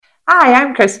Hi,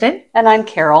 I'm Kristen. And I'm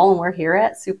Carol, and we're here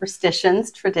at Superstitions,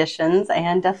 Traditions,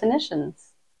 and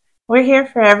Definitions. We're here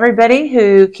for everybody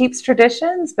who keeps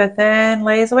traditions but then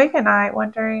lays awake at night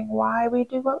wondering why we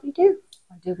do what we do.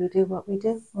 Why do we do what we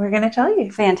do? We're going to tell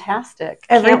you. Fantastic.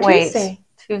 Every Can't Tuesday. wait.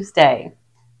 Tuesday.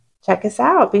 Check us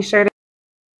out. Be sure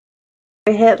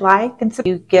to hit like and subscribe.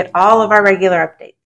 You get all of our regular updates.